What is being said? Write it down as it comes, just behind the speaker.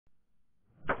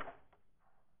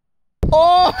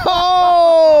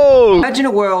Imagine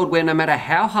a world where no matter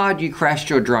how hard you crashed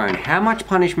your drone, how much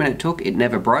punishment it took, it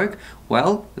never broke.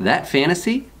 Well, that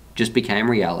fantasy just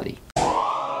became reality.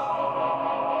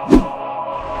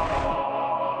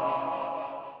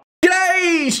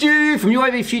 G'day, Stu from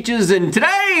UAVfutures, and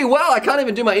today, well, I can't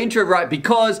even do my intro right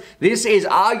because this is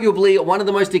arguably one of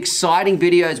the most exciting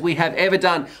videos we have ever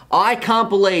done. I can't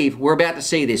believe we're about to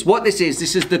see this. What this is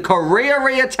the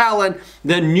Karearea Talon,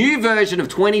 the new version of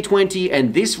 2020,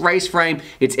 and this race frame,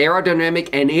 it's aerodynamic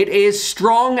and it is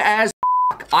strong as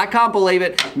I can't believe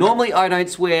it. Normally I don't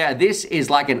swear. This is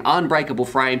like an unbreakable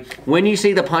frame. When you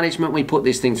see the punishment we put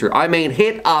this thing through, I mean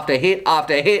hit after hit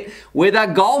after hit with a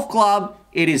golf club.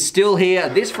 It is still here.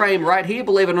 This frame right here,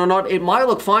 believe it or not, it might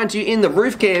look fine to you in the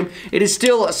roof cam. It is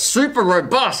still super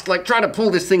robust. Like trying to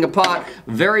pull this thing apart,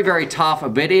 very, very tough,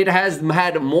 but it has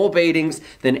had more beatings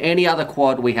than any other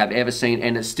quad we have ever seen,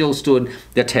 and it still stood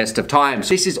the test of time.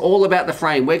 So this is all about the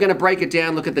frame. We're gonna break it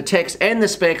down, look at the text and the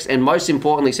specs, and most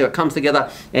importantly, so it comes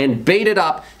together and beat it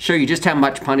up, show you just how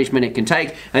much punishment it can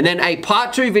take. And then a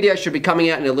part 2 video should be coming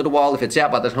out in a little while. If it's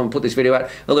out by the time I put this video out,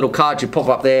 a little card should pop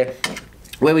up there,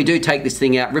 where we do take this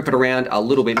thing out, rip it around a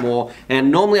little bit more. And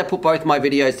normally I put both my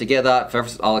videos together.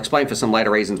 I'll explain for some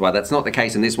later reasons why that's not the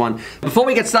case in this one. Before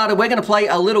we get started, we're gonna play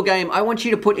a little game. I want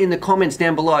you to put in the comments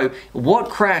down below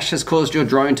what crash has caused your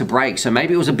drone to break. So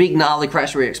maybe it was a big gnarly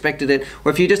crash where you expected it,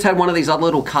 or if you just had one of these other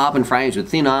little carbon frames with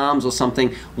thin arms or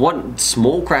something, what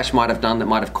small crash might have done that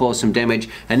might have caused some damage.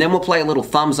 And then we'll play a little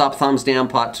thumbs up, thumbs down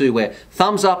part 2, where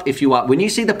thumbs up if you are, when you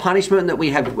see the punishment that we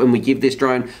have when we give this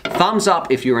drone, thumbs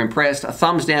up if you're impressed,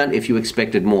 thumbs down if you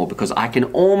expected more, because I can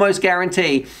almost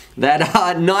guarantee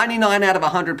that 99 out of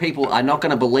 100 people are not going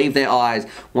to believe their eyes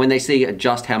when they see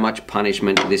just how much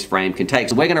punishment this frame can take.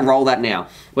 So we're going to roll that now.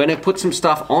 We're going to put some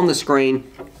stuff on the screen,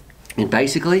 and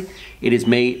basically it is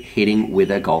me hitting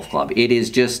with a golf club. It is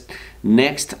just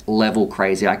next level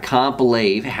crazy. I can't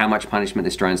believe how much punishment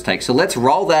this drone's take. So let's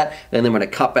roll that, and then we're gonna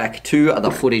cut back to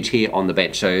the footage here on the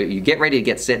bench. So you get ready to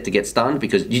get set to get stunned,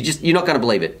 because you're not gonna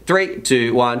believe it. 3,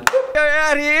 2, 1. Go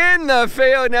out here in the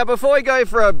field. Now before we go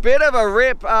for a bit of a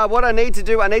rip, what I need to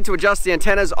do, I need to adjust the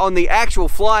antennas on the actual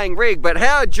flying rig. But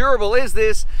how durable is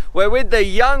this? We're with the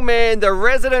young man, the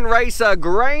resident racer,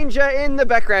 Granger, in the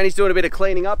background. He's doing a bit of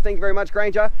cleaning up. Thank you very much,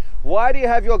 Granger. Why do you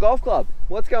have your golf club?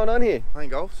 What's going on here? Playing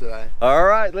golf today. All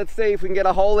right, let's see if we can get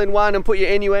a hole in one, and put your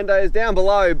innuendos down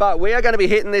below. But we are going to be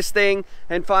hitting this thing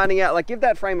and finding out, like, give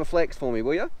that frame a flex for me,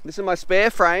 will you? This is my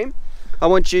spare frame. I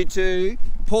want you to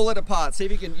pull it apart. See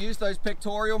if you can use those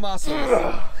pectoral muscles.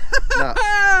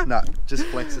 No, just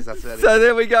flexes, that's it. So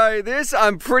there we go. This,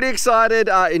 I'm pretty excited.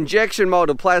 Injection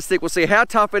molded plastic. We'll see how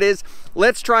tough it is.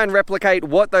 Let's try and replicate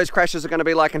what those crashes are going to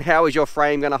be like, and how is your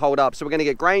frame going to hold up. So we're going to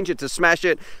get Granger to smash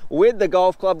it with the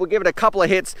golf club. We'll give it a couple of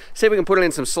hits, see if we can put it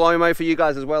in some slow-mo for you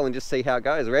guys as well, and just see how it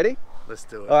goes. Ready? Let's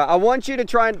do it. All right, I want you to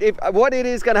try and, what it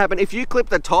is going to happen, if you clip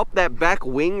the top, that back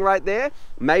wing right there,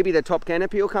 maybe the top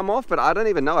canopy will come off, but I don't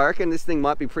even know. I reckon this thing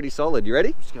might be pretty solid. You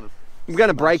ready? I'm going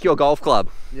to break your golf club.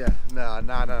 Yeah, no. I'm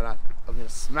going to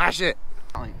smash it.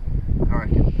 I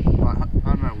reckon. I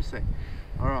don't know, we'll see.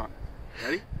 All right,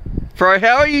 ready? Bro,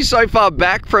 how are you so far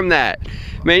back from that?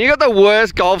 Man, you got the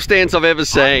worst golf stance I've ever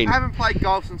seen. I haven't played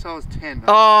golf since I was 10.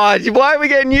 Oh, why are we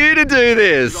getting you to do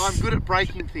this? I'm good at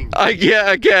breaking things.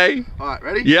 Yeah, okay. All right,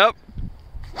 ready? Yep.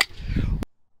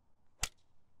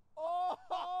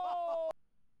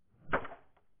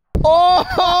 Oh!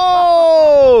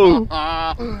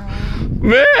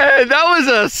 Man, that was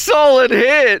a solid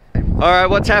hit. All right,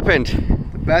 what's happened?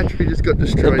 The battery just got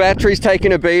destroyed. The battery's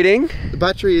taken a beating. The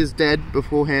battery is dead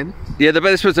beforehand. Yeah,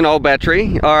 this was an old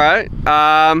battery. All right.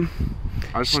 I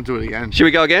just want to do it again. Should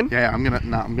we go again? Yeah, I'm gonna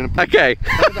put okay.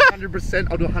 100%,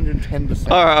 I'll do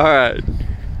 110%. All right.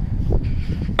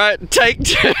 All right, take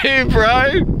 2,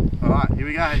 bro. All right, here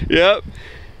we go. Yep.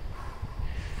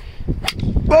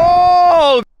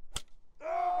 Oh!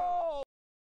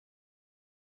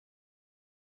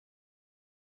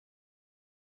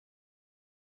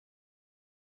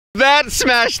 That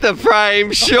smashed the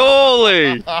frame,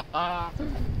 surely.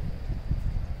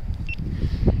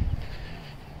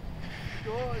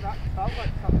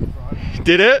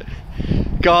 Did it?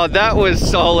 God, that was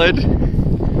solid.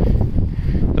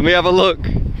 Let me have a look.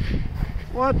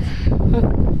 What?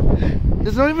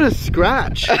 There's not even a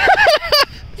scratch.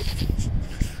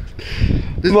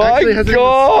 My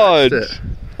God.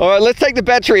 All right, let's take the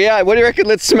battery out. What do you reckon?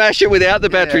 Let's smash it without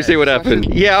the battery, see what happens.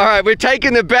 Yeah, all right, we're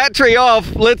taking the battery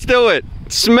off. Let's do it.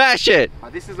 Smash it.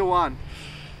 This is the one.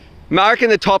 I reckon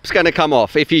the top's going to come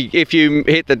off if you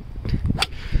hit the...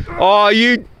 Oh,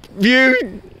 you...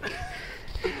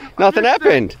 Nothing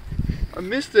happened. I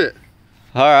missed it.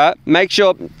 All right, make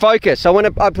sure, focus.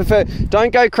 I prefer,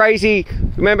 don't go crazy.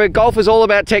 Remember, golf is all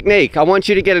about technique. I want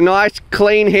you to get a nice,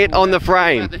 clean hit on the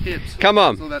frame. It's all about the hips. Come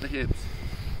on. It's all about the hips.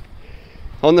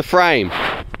 On the frame.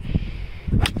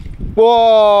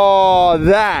 Whoa,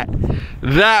 that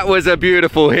was a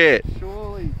beautiful hit.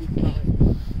 Surely.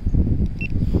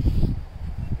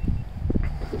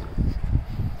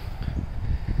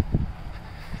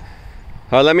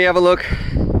 All right, let me have a look.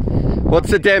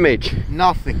 What's the damage?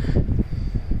 Nothing.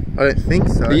 I don't think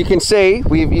so. You can see,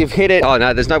 you've hit it. Oh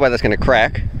no, there's no way that's gonna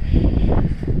crack.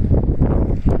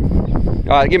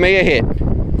 All right, give me a hit.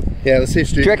 Yeah, let's see if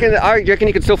Stu. Do you reckon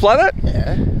you could still fly that?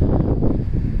 Yeah.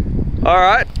 All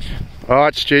right. All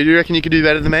right, Stu, do you reckon you could do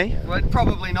better than me? Well,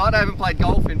 probably not. I haven't played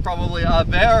golf in probably a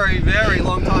very, very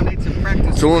long time. Need some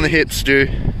practice. It's all in the hips, Stu.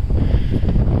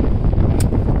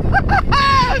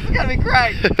 This is gonna be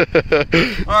great.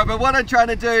 All right, but what I'm trying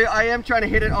to do, I am trying to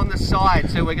hit it on the side.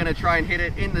 So we're gonna try and hit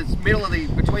it in the middle of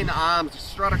between the arms,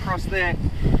 straight across there.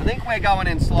 I think we're going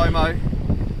in slow-mo.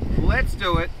 Let's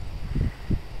do it.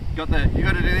 You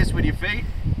gotta do this with your feet.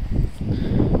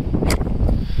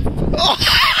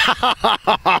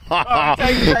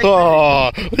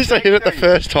 At least I hit it the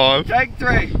first time. Take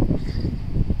 3.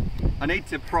 I need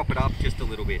to prop it up just a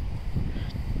little bit.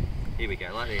 Here we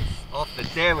go, like this.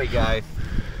 There we go.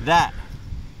 That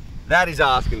is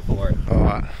asking for it. All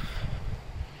right.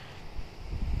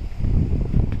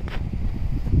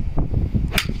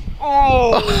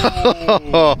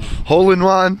 Oh! Hole in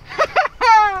one.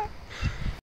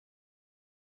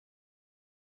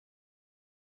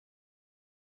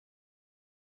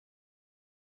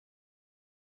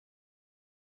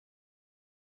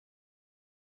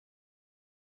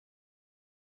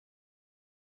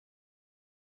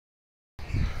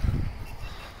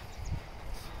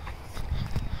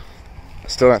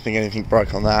 Still don't think anything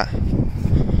broke on that.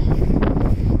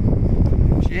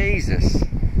 Jesus.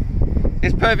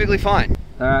 It's perfectly fine.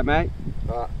 All right, mate.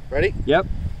 Alright, ready? Yep.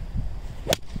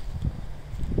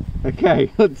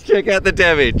 Okay, let's check out the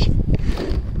damage.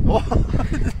 Oh,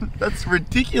 that's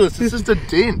ridiculous. It's just a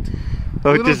dent.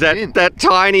 Oh, just that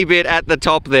tiny bit at the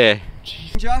top there.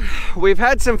 We've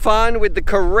had some fun with the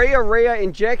Karearea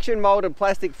injection molded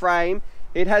plastic frame.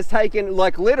 It has taken,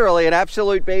 like, literally an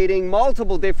absolute beating,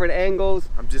 multiple different angles.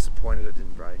 I'm disappointed it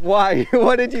didn't break. Why?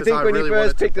 What did you think when you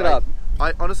first picked it up?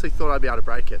 I honestly thought I'd be able to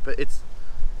break it, but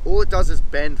all it does is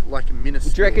bend like a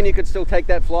minuscule. Do you reckon you could still take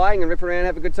that flying and rip around and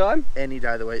have a good time? Any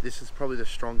day of the week. This is probably the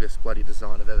strongest bloody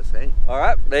design I've ever seen. All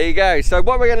right, there you go. So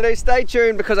what we're going to do, stay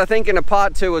tuned, because I think in a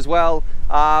part 2 as well,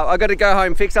 I've got to go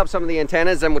home, fix up some of the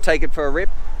antennas, and we'll take it for a rip.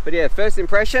 But yeah, first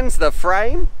impressions, the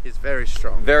frame is very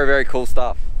strong. Very, very cool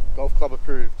stuff. Golf club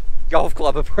approved. Golf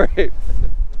club approved.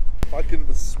 Fucking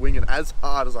was swinging as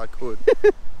hard as I could.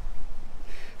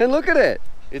 And look at it.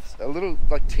 It's a little,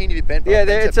 like, teeny bit bent. Yeah,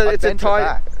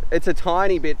 it's a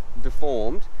tiny bit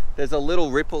deformed. There's a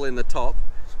little ripple in the top,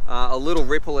 a little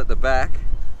ripple at the back.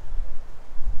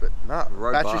 But nah,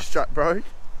 battery strap broke.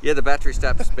 Yeah, the battery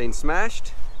strap's been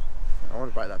smashed. I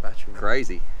want to break that battery.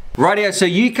 Crazy. Rightio, so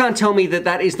you can't tell me that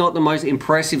that is not the most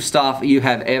impressive stuff you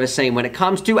have ever seen. When it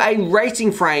comes to a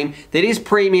racing frame that is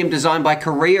premium, designed by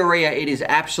Karearea, it is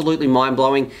absolutely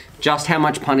mind-blowing just how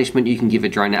much punishment you can give a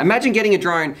drone. Now, imagine getting a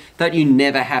drone that you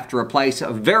never have to replace.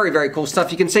 Very, very cool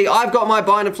stuff. You can see I've got my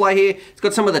bind and fly here. It's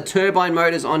got some of the turbine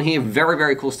motors on here. Very,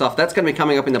 very cool stuff. That's going to be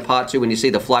coming up in the part 2 when you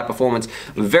see the flight performance.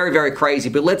 Very, very crazy.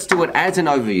 But let's do it as an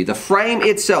overview. The frame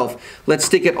itself, let's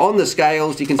stick it on the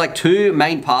scales. You can see like 2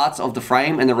 main parts of the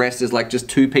frame, and the rest is like just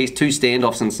 2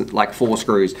 standoffs and like 4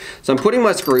 screws. So I'm putting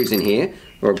my screws in here.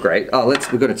 Oh, great. Oh,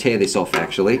 we've got to tear this off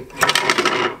actually.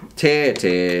 Tear.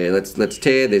 Let's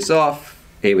tear this off.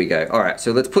 Here we go. All right,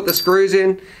 so let's put the screws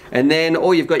in, and then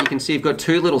all you've got, you can see you've got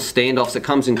 2 little standoffs that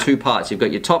comes in 2 parts. You've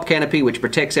got your top canopy, which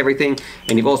protects everything,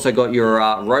 and you've also got your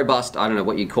robust, I don't know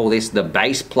what you call this, the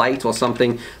base plate or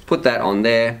something. Put that on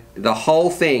there. The whole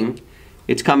thing,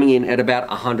 it's coming in at about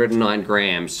 109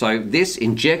 grams. So this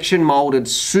injection molded,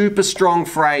 super strong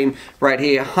frame right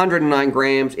here, 109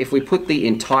 grams. If we put the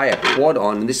entire quad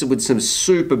on, and this is with some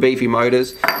super beefy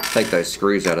motors, take those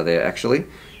screws out of there actually,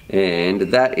 and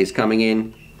that is coming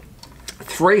in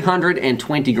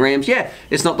 320 grams. Yeah,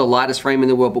 it's not the lightest frame in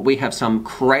the world, but we have some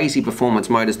crazy performance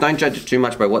motors. Don't judge it too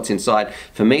much by what's inside.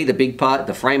 For me, the big part,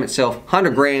 the frame itself,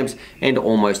 100 grams and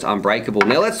almost unbreakable.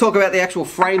 Now let's talk about the actual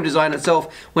frame design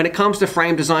itself. When it comes to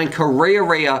frame design,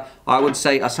 Karearea I would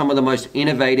say, are some of the most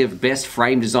innovative, best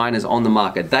frame designers on the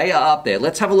market. They are up there.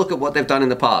 Let's have a look at what they've done in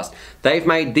the past. They've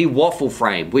made the waffle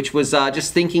frame, which was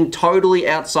just thinking totally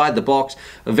outside the box.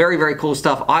 Very, very cool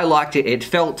stuff. I liked it. It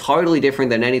felt totally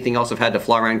different than anything else I've had to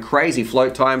fly around. Crazy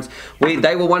float times.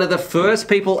 They were one of the first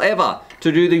people ever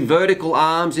to do the vertical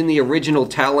arms in the original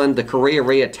Talon, the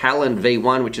Karearea Talon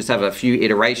V1, which has have a few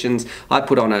iterations. I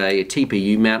put on a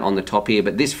TPU mount on the top here,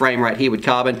 but this frame right here with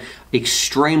carbon,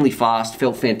 extremely fast,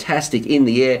 felt fantastic in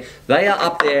the air. They are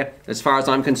up there, as far as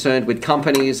I'm concerned, with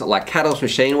companies like Catalyst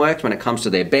Machine Works when it comes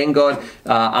to their Bengod,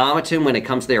 Armaton when it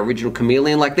comes to their original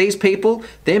Chameleon. Like, these people,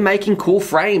 they're making cool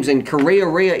frames, and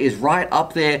Karearea is right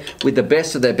up there with the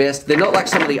best of their best. They're not like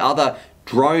some of the other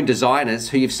drone designers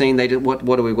who you've seen. They did what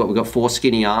do we got? We've got 4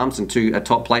 skinny arms and a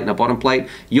top plate and a bottom plate.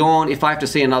 Yawn. If I have to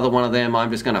see another one of them,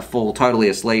 I'm just going to fall totally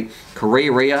asleep.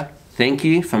 Karearea, thank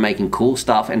you for making cool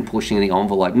stuff and pushing the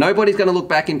envelope. Nobody's going to look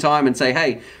back in time and say,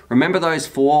 hey, remember those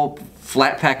 4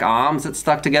 flat pack arms that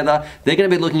stuck together? They're going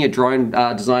to be looking at drone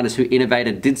designers who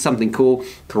innovated, did something cool.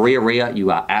 Karearea,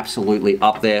 you are absolutely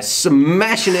up there,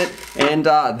 smashing it. And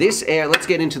let's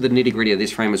get into the nitty gritty of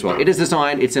this frame as well. It is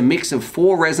designed, it's a mix of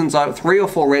 4 resins, 3 or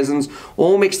 4 resins,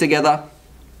 all mixed together.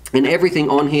 And everything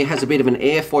on here has a bit of an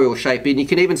airfoil shape, and you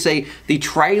can even see the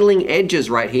trailing edges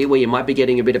right here where you might be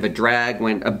getting a bit of drag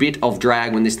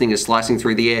when this thing is slicing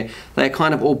through the air. They're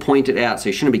kind of all pointed out, so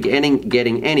you shouldn't be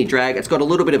getting any drag. It's got a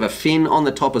little bit of a fin on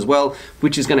the top as well,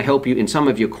 which is going to help you in some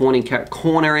of your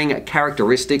cornering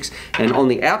characteristics. And on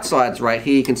the outsides right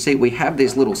here, you can see we have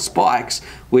these little spikes,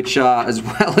 which as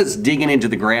well as digging into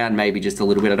the ground maybe just a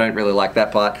little bit. I don't really like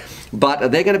that part, but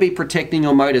they're going to be protecting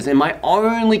your motors. And my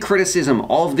only criticism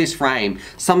of this frame,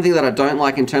 something that I don't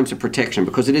like in terms of protection,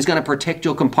 because it is going to protect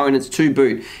your components to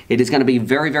boot. It is going to be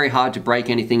very, very hard to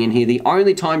break anything in here. The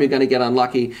only time you're going to get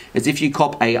unlucky is if you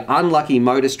cop a unlucky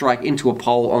motor strike into a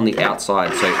pole on the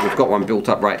outside. So we've got one built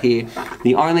up right here.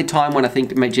 The only time when I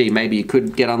think, gee, maybe you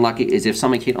could get unlucky is if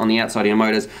something hit on the outside of your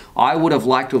motors. I would have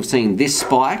liked to have seen this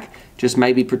spike just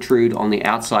maybe protrude on the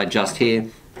outside just here.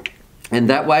 And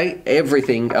that way,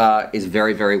 everything is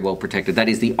very, very well protected. That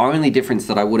is the only difference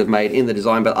that I would have made in the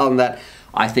design. But other than that,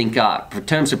 I think in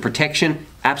terms of protection,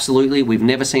 absolutely. We've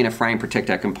never seen a frame protect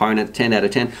our component, 10 out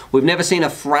of 10. We've never seen a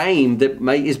frame that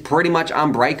is pretty much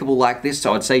unbreakable like this.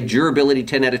 So I'd say durability,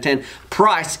 10 out of 10.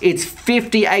 Price, it's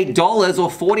 $58 or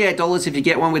 $48 if you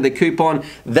get one with a coupon.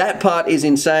 That part is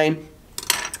insane.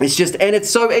 It's just, and it's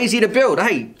so easy to build.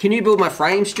 Hey, can you build my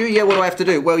frame, Stu? Yeah, what do I have to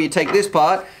do? Well, you take this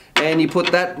part and you put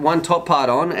that one top part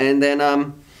on, and then,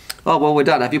 oh, well, we're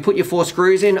done. Have you put your 4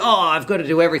 screws in? Oh, I've got to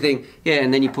do everything. Yeah,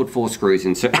 and then you put 4 screws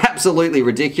in. So absolutely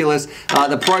ridiculous.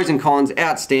 The pros and cons,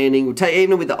 outstanding.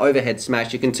 Even with the overhead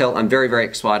smash, you can tell I'm very, very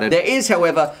excited. There is,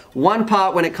 however, one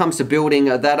part when it comes to building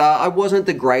that I wasn't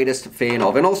the greatest fan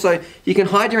of. And also, you can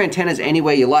hide your antennas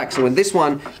anywhere you like. So in this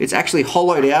one, it's actually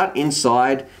hollowed out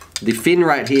inside the fin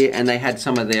right here, and they had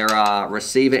some of their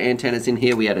receiver antennas in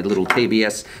here. We had a little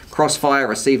TBS Crossfire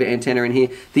receiver antenna in here.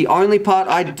 The only part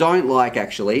I don't like,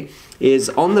 actually, is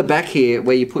on the back here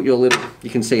where you put your little,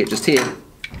 you can see it just here,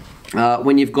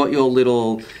 when you've got your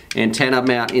little antenna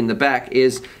mount in the back,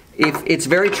 is it's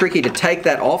very tricky to take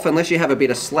that off unless you have a bit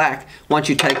of slack. Once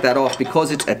you take that off, because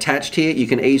it's attached here, you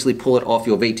can easily pull it off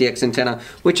your VTX antenna,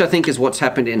 which I think is what's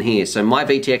happened in here. So my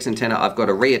VTX antenna, I've got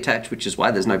to reattach, which is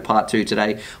why there's no part 2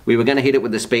 today. We were going to hit it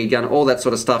with the speed gun, all that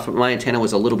sort of stuff, but my antenna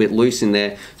was a little bit loose in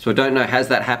there. So I don't know, has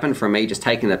that happened from me just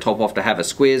taking the top off to have a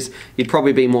squiz? You'd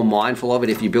probably be more mindful of it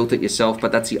if you built it yourself,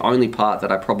 but that's the only part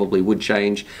that I probably would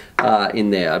change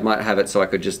in there. I might have it so I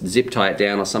could just zip tie it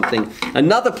down or something.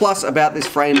 Another plus about this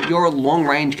frame, your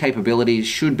long-range capabilities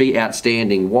should be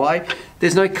outstanding. Why?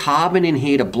 There's no carbon in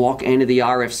here to block any of the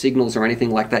RF signals or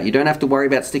anything like that. You don't have to worry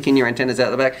about sticking your antennas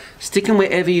out the back. Stick them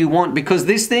wherever you want, because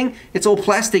this thing, it's all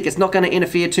plastic. It's not going to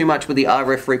interfere too much with the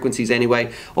RF frequencies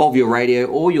anyway of your radio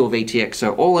or your VTX.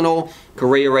 So all in all,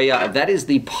 Karearea, that is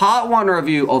the part 1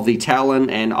 review of the Talon,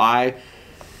 and I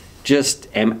just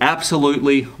am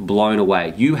absolutely blown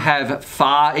away. You have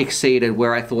far exceeded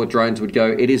where I thought drones would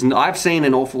go. I've seen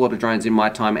an awful lot of drones in my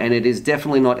time, and it is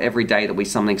definitely not every day that we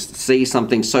see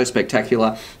something so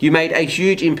spectacular. You made a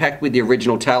huge impact with the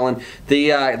original Talon.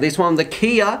 This one, the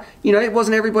Kia, you know, it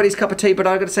wasn't everybody's cup of tea, but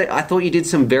I got to say, I thought you did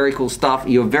some very cool stuff.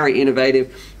 You're very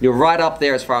innovative. You're right up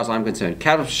there as far as I'm concerned.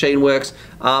 Catalyst Machine Works,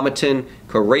 Armaton,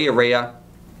 Karearea.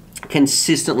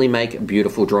 consistently make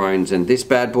beautiful drones, and this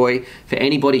bad boy, for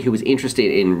anybody who is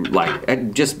interested in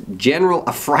like just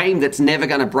a frame that's never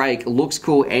going to break, looks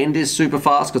cool and is super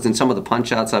fast, because in some of the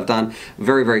punch outs I've done,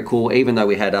 very cool, even though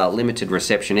we had limited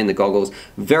reception in the goggles.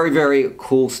 Very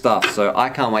cool stuff. So I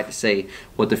can't wait to see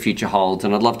what the future holds,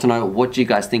 and I'd love to know what you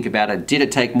guys think about it. Did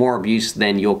it take more abuse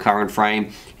than your current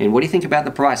frame, and what do you think about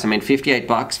the price? I mean, 58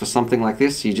 bucks for something like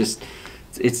this, you just,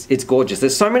 it's gorgeous.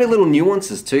 There's so many little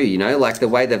nuances too, you know, like the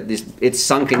way that it's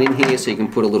sunken in here, so you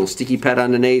can put a little sticky pad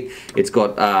underneath. It's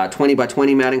got 20 by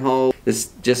 20 mounting hole.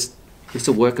 It's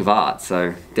a work of art.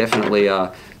 So definitely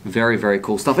very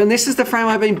cool stuff. And this is the frame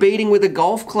I've been beating with a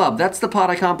golf club. That's the part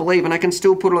I can't believe, and I can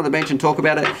still put it on the bench and talk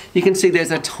about it. You can see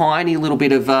there's a tiny little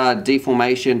bit of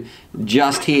deformation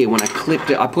just here when I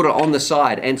clipped it. I put it on the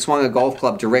side and swung a golf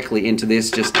club directly into this.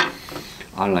 Just,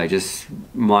 I don't know, just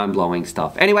mind-blowing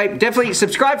stuff. Anyway, definitely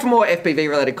subscribe for more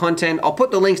FPV-related content. I'll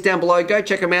put the links down below. Go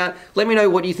check them out. Let me know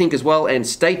what you think as well, and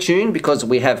stay tuned because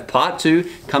we have part 2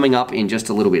 coming up in just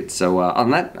a little bit. So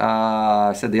on that,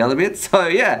 I said the other bit. So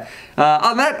yeah,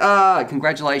 on that,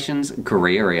 congratulations,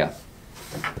 Karearea.